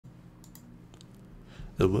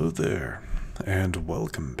Hello there, and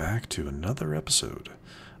welcome back to another episode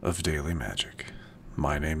of Daily Magic.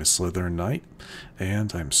 My name is SlytherinKnight,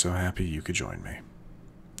 and I'm so happy you could join me.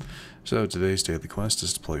 So today's daily quest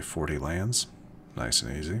is to play 40 lands, nice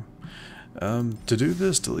and easy. To do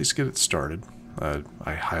this, to at least get it started,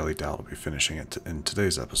 I highly doubt I'll be finishing it in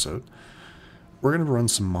today's episode. We're going to run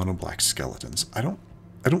some mono black skeletons. I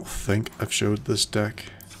don't think I've showed this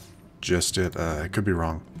deck just yet. I could be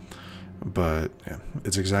wrong. But yeah,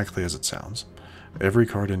 it's exactly as it sounds. Every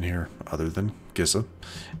card in here, other than Gisa,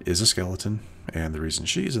 is a skeleton, and the reason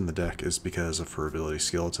she's in the deck is because of her ability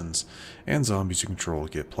skeletons and zombies you control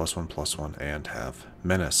get +1/+1 and have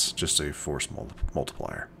menace, just a force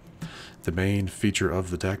multiplier. The main feature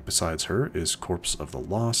of the deck besides her is Corpse of the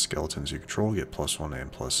Lost. Skeletons you control get +1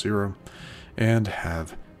 and +0, and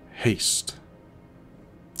have haste.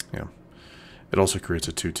 Yeah. It also creates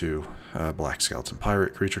a 2/2 black skeleton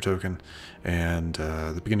pirate creature token, and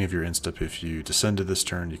at the beginning of your end step, if you descend to this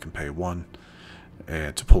turn, you can pay 1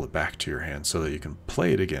 to pull it back to your hand so that you can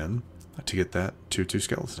play it again to get that 2/2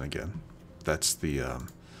 skeleton again. That's the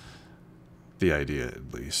idea,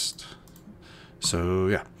 at least. So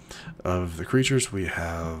yeah, of the creatures we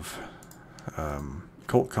have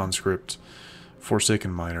Cult Conscript,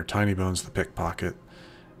 Forsaken Miner, Tinybones, the Pickpocket,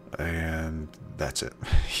 and that's it.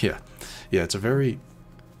 Yeah, it's a very,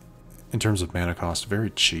 in terms of mana cost, very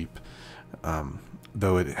cheap,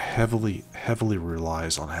 though it heavily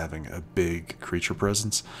relies on having a big creature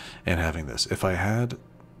presence and having this. If I had,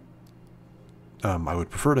 I would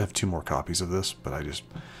prefer to have 2 more copies of this, but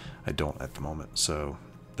I don't at the moment, so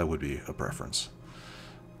that would be a preference.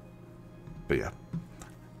 But yeah,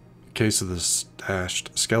 case of the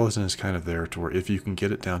stashed skeleton is kind of there to where if you can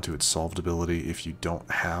get it down to its solved ability, if you don't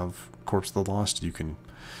have Corpse of the Lost, you can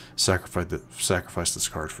sacrifice this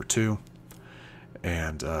card for 2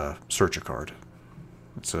 and search a card.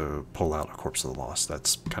 So pull out a Corpse of the Lost.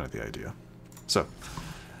 That's kind of the idea. So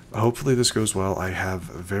hopefully this goes well. I have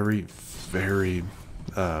very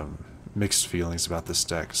mixed feelings about this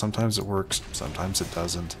deck. Sometimes it works, sometimes it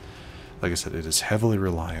doesn't. Like I said, it is heavily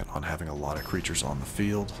reliant on having a lot of creatures on the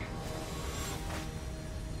field.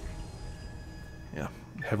 Yeah,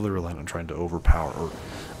 heavily reliant on trying to overpower or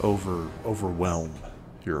overwhelm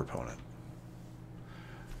your opponent.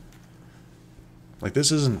 Like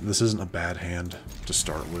this isn't a bad hand to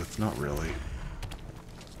start with, not really.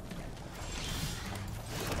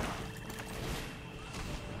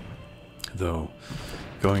 Though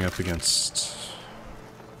going up against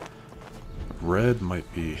red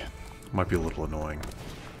might be a little annoying.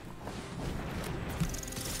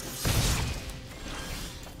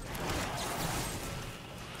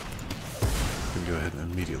 Can go ahead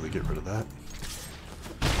and immediately get rid of that.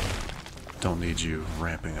 Don't need you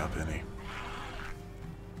ramping up any.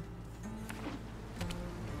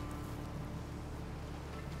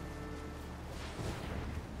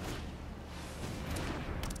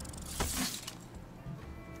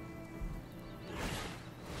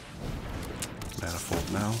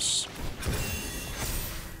 Manifold Mouse.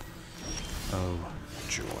 Oh,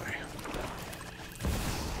 joy.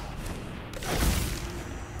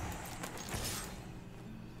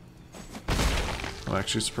 I'm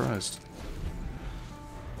actually surprised.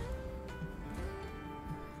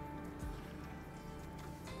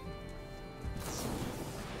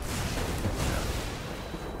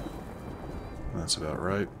 That's about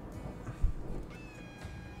right.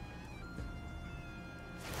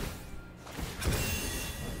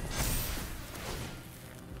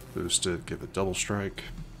 Boosted, give it double strike.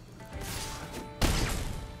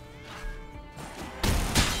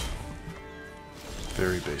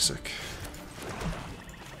 Very basic.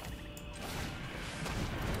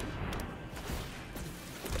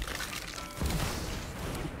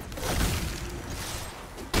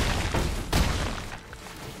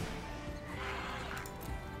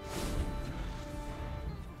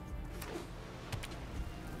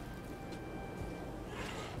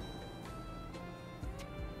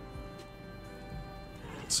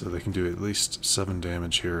 So they can do at least 7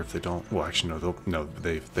 damage here if they don't. Well, actually, no,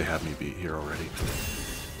 they have me beat here already.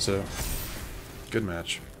 So, good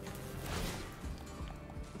match.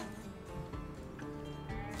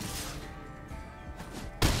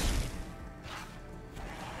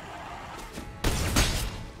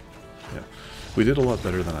 Yeah, we did a lot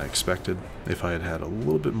better than I expected. If I had had a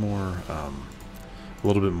little bit more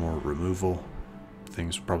removal,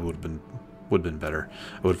 things probably would have been better.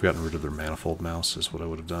 I would have gotten rid of their Manifold Mouse is what I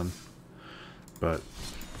would have done. But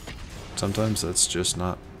sometimes that's just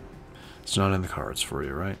not, it's not in the cards for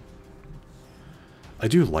you, right? I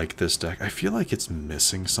do like this deck. I feel like it's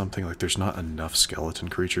missing something. Like there's not enough skeleton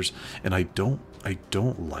creatures, and I don't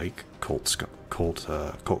like Cult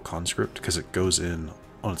Conscript because it goes in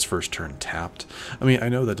on its first turn tapped. I mean, I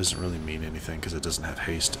know that doesn't really mean anything because it doesn't have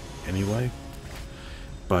haste anyway,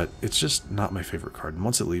 but it's just not my favorite card. And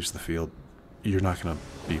once it leaves the field, you're not going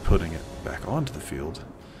to be putting it back onto the field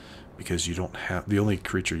because you don't have, the only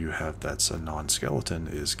creature you have that's a non-skeleton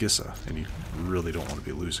is Gisa, and you really don't want to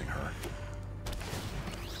be losing her.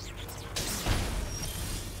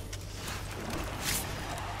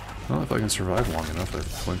 Well, if I can survive long enough, I have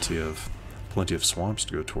plenty of swamps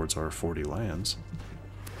to go towards our 40 lands.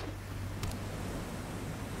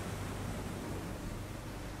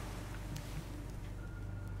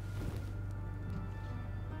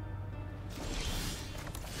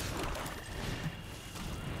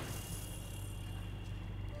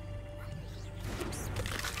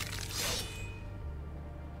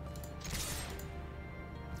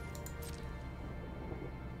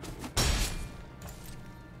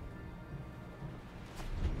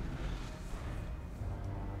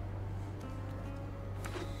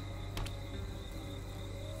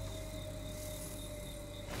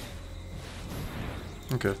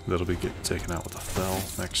 Okay, that'll be getting taken out with a Fell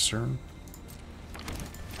next turn.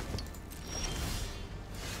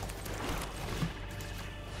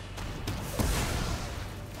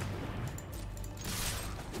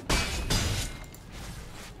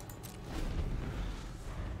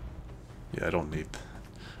 Yeah, I don't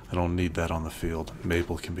need that on the field.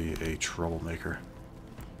 Maple can be a troublemaker.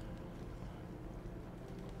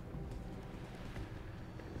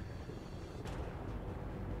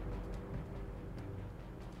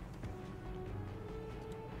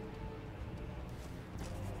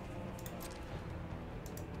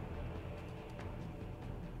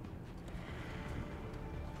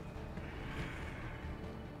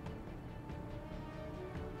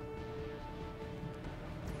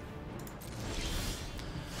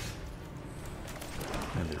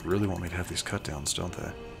 And they really want me to have these cut downs, don't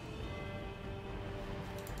they?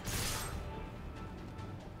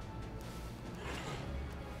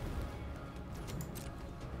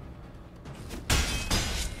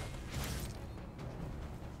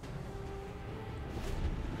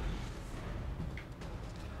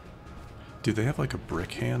 Do they have like a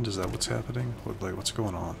brick hand? Is that what's happening? What's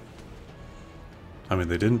going on? I mean,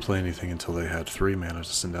 they didn't play anything until they had 3 mana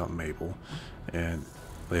to send out Maple, and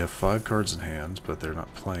they have 5 cards in hand, but they're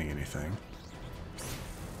not playing anything.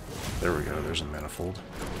 There we go, there's a Manifold.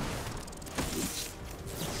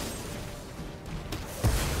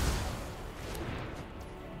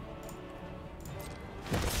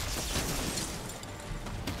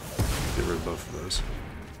 Get rid of both of those.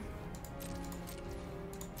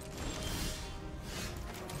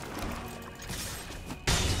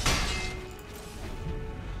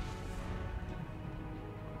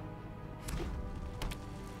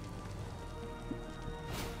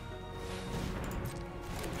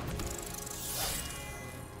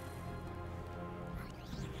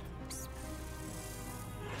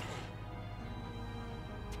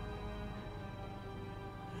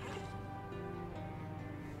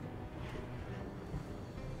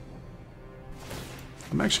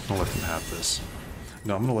 I'm actually going to let them have this.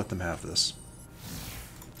 No, I'm going to let them have this.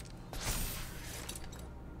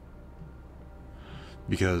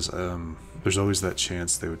 Because there's always that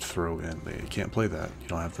chance they would throw in. You can't play that. You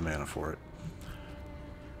don't have the mana for it.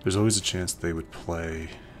 There's always a chance they would play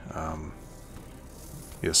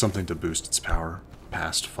yeah, something to boost its power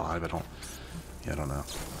past 5. I don't know.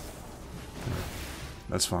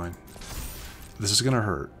 That's fine. This is going to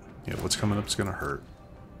hurt. Yeah, what's coming up is going to hurt.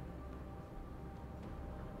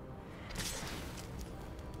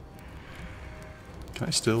 Can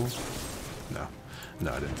I still? No.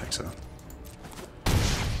 No, I didn't think so.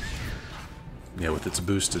 Yeah, with its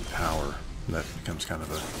boosted power, that becomes kind of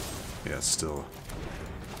a... Yeah, it's still...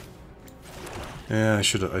 Yeah, I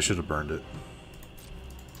should have burned it.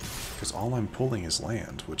 Because all I'm pulling is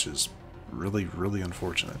land, which is really, really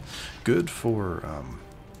unfortunate. Good for,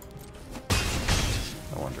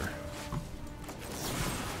 I wonder.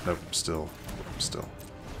 Nope, still.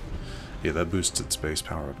 Yeah, that boosts its base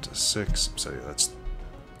power up to 6, so yeah, that's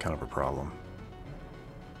kind of a problem.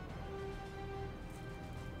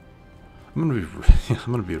 I'm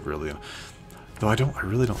gonna be really, though I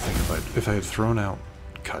really don't think if I had thrown out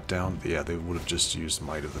Cut Down, yeah, they would have just used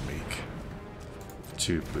Might of the Meek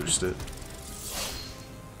to boost it.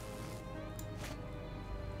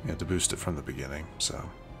 Yeah, to boost it from the beginning, so.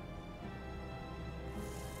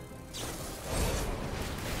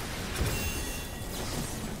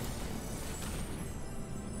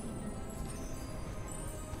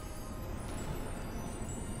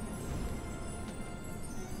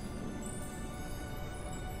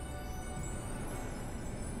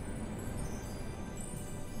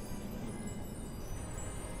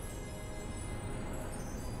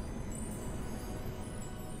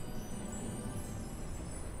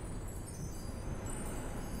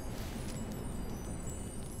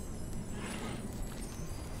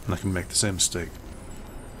 And I can make the same mistake.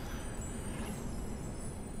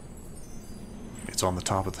 It's on the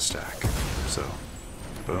top of the stack. So,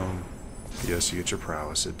 boom. Yes, you get your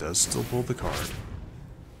prowess. It does still pull the card.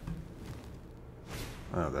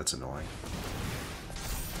 Oh, that's annoying.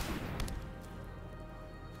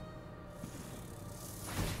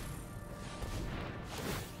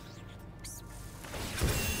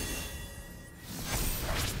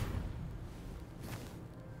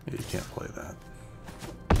 Yeah, you can't play that.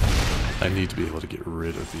 I need to be able to get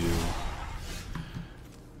rid of you.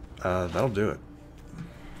 That'll do it.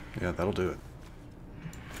 Yeah, that'll do it.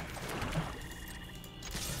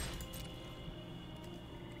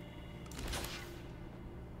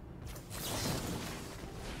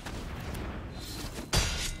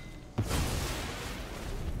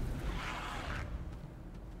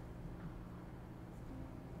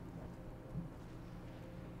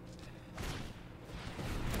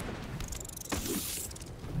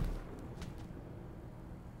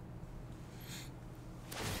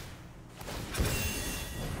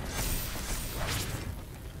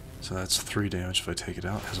 So that's 3 damage if I take it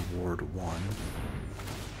out. Has a ward 1.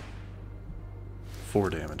 4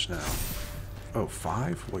 damage now. Oh,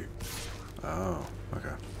 5? Wait. Oh,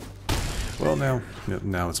 okay. Well,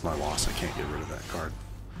 now it's my loss. I can't get rid of that card.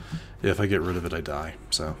 Yeah, if I get rid of it, I die.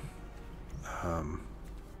 So, I'm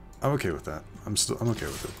okay with that. I'm okay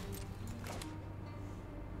with it.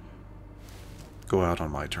 Go out on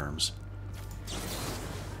my terms.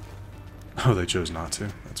 Oh, they chose not to?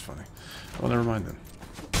 That's funny. Well, never mind then.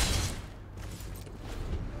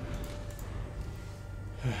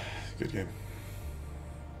 Good game.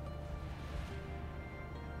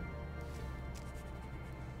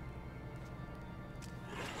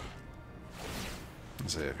 I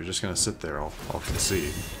say, if you're just gonna sit there, I'll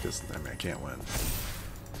concede, because I mean I can't win.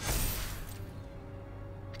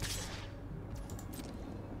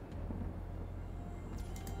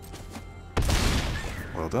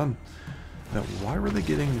 Well done. Now, why were they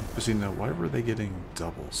getting? See, now why were they getting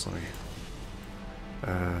doubles? Let me.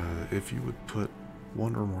 If you would put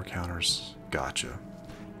 1 or more counters, gotcha.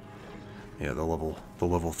 Yeah, the level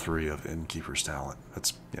 3 of Innkeeper's Talent.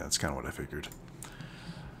 That's kind of what I figured.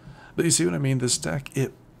 But you see what I mean? This deck,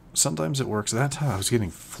 sometimes it works. That time I was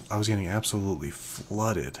getting absolutely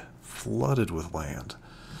flooded with land.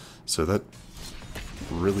 So that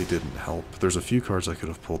really didn't help. There's a few cards I could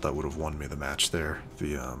have pulled that would have won me the match there.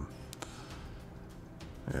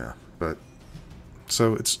 Yeah, but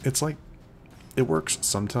so it's like it works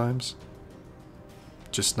sometimes.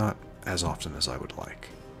 Just not as often as I would like.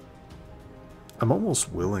 I'm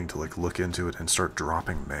almost willing to like look into it and start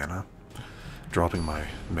dropping mana. Dropping my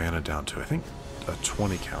mana down to, I think, a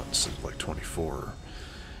 20 count instead of like 24.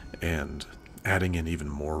 And adding in even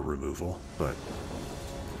more removal. But,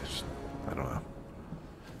 I don't know.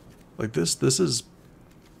 Like this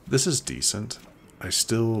is decent. I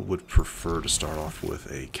still would prefer to start off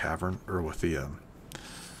with a Cavern, or with the,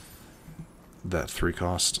 that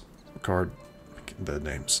 3-cost card. The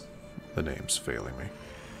name's failing me.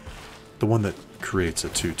 The one that creates a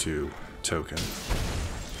 2/2 token.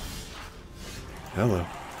 Hello.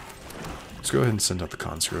 Let's go ahead and send out the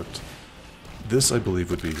Conscript. This, I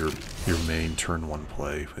believe, would be your main turn 1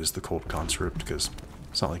 play, is the Cult Conscript, because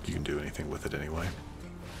it's not like you can do anything with it anyway.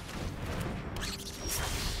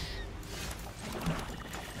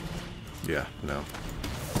 Yeah, no.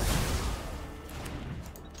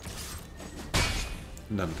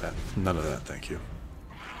 None of that. None of that, thank you.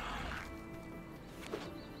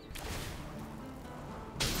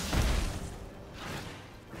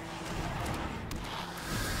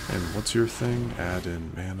 And what's your thing? Add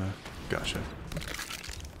in mana. Gotcha.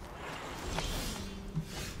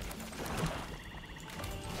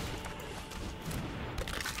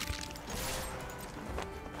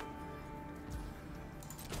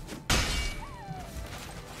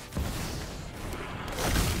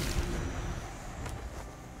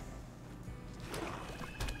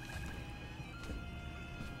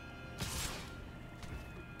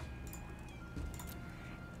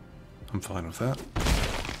 I'm fine with that.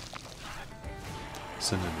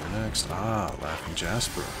 Send in your next. Ah, Laughing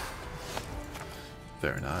Jasper.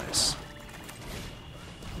 Very nice.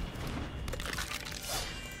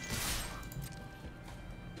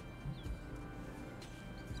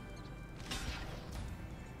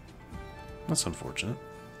 That's unfortunate.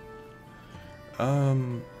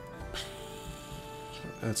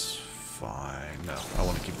 That's fine. No, I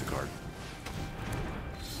want to keep the card.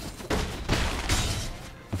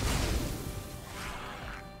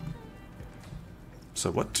 So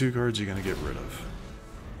what 2 cards are you going to get rid of?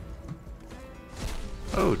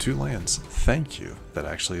 Oh, 2 lands. Thank you. That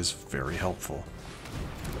actually is very helpful.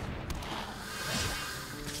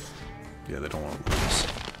 Yeah, they don't want to lose.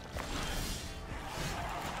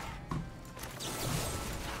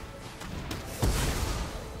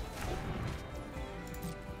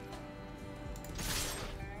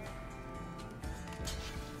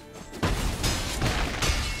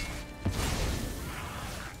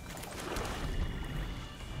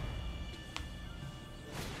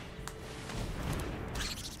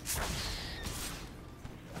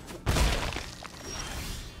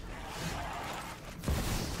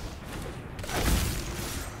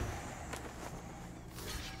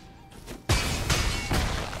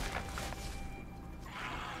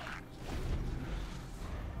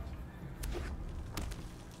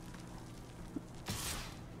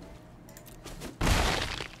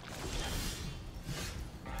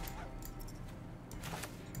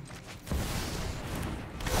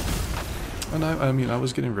 And I mean, I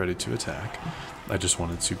was getting ready to attack. I just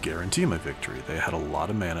wanted to guarantee my victory. They had a lot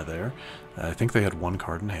of mana there. I think they had one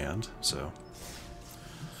card in hand, so.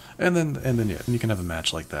 And then yeah, and you can have a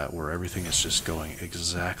match like that where everything is just going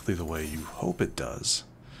exactly the way you hope it does.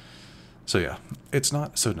 So yeah, it's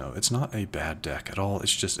not. So no, it's not a bad deck at all.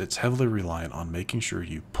 It's just it's heavily reliant on making sure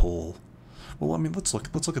you pull. Well, I mean, let's look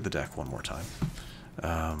at the deck one more time.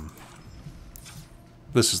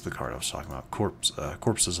 This is the card I was talking about,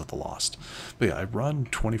 Corpses of the Lost. But yeah, I run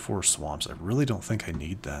 24 Swamps. I really don't think I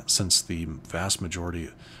need that, since the vast majority,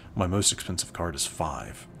 my most expensive card is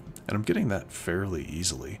 5. And I'm getting that fairly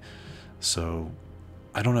easily. So,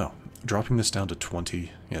 I don't know. Dropping this down to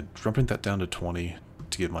 20, yeah, dropping that down to 20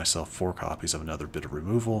 to give myself 4 copies of another bit of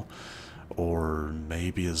removal, or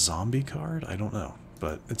maybe a zombie card? I don't know.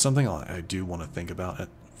 But it's something I do want to think about it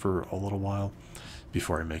for a little while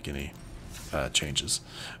before I make any changes.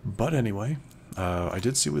 But anyway, I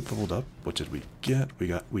did see we leveled up. What did we get?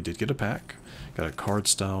 We did get a pack. Got a card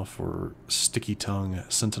style for Sticky Tongue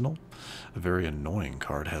Sentinel. A very annoying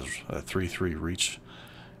card. Has a 3/3 reach,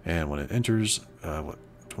 and when it enters,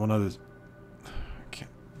 one other.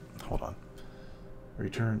 Can't hold on.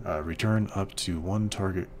 Return up to one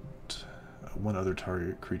other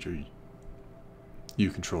target creature you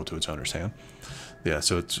control to its owner's hand. Yeah,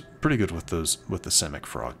 so it's pretty good with the Simic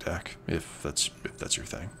Frog deck, if that's your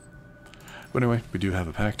thing. But anyway, we do have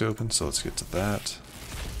a pack to open, so let's get to that.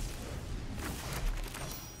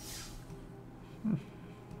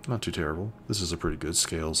 Not too terrible. This is a pretty good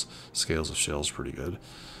Scales of Shells, pretty good.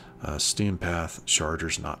 Steam Path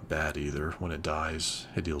Charger's not bad either. When it dies,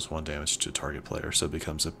 it deals 1 damage to target player, so it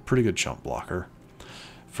becomes a pretty good chump blocker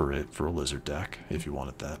for a lizard deck if you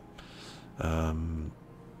wanted that.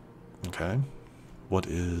 Okay. What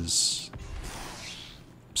is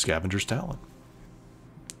Scavenger's Talon?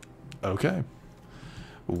 Okay.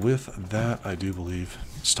 With that, I do believe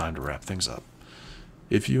it's time to wrap things up.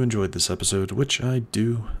 If you enjoyed this episode, which I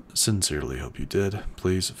do sincerely hope you did,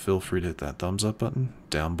 please feel free to hit that thumbs up button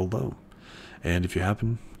down below. And if you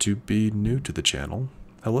happen to be new to the channel,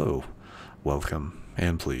 hello, welcome,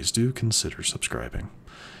 and please do consider subscribing.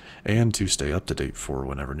 And to stay up to date for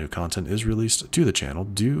whenever new content is released to the channel,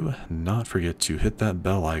 do not forget to hit that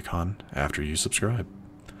bell icon after you subscribe.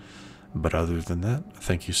 But other than that,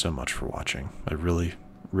 thank you so much for watching. I really,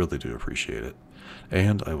 really do appreciate it.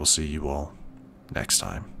 And I will see you all next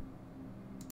time.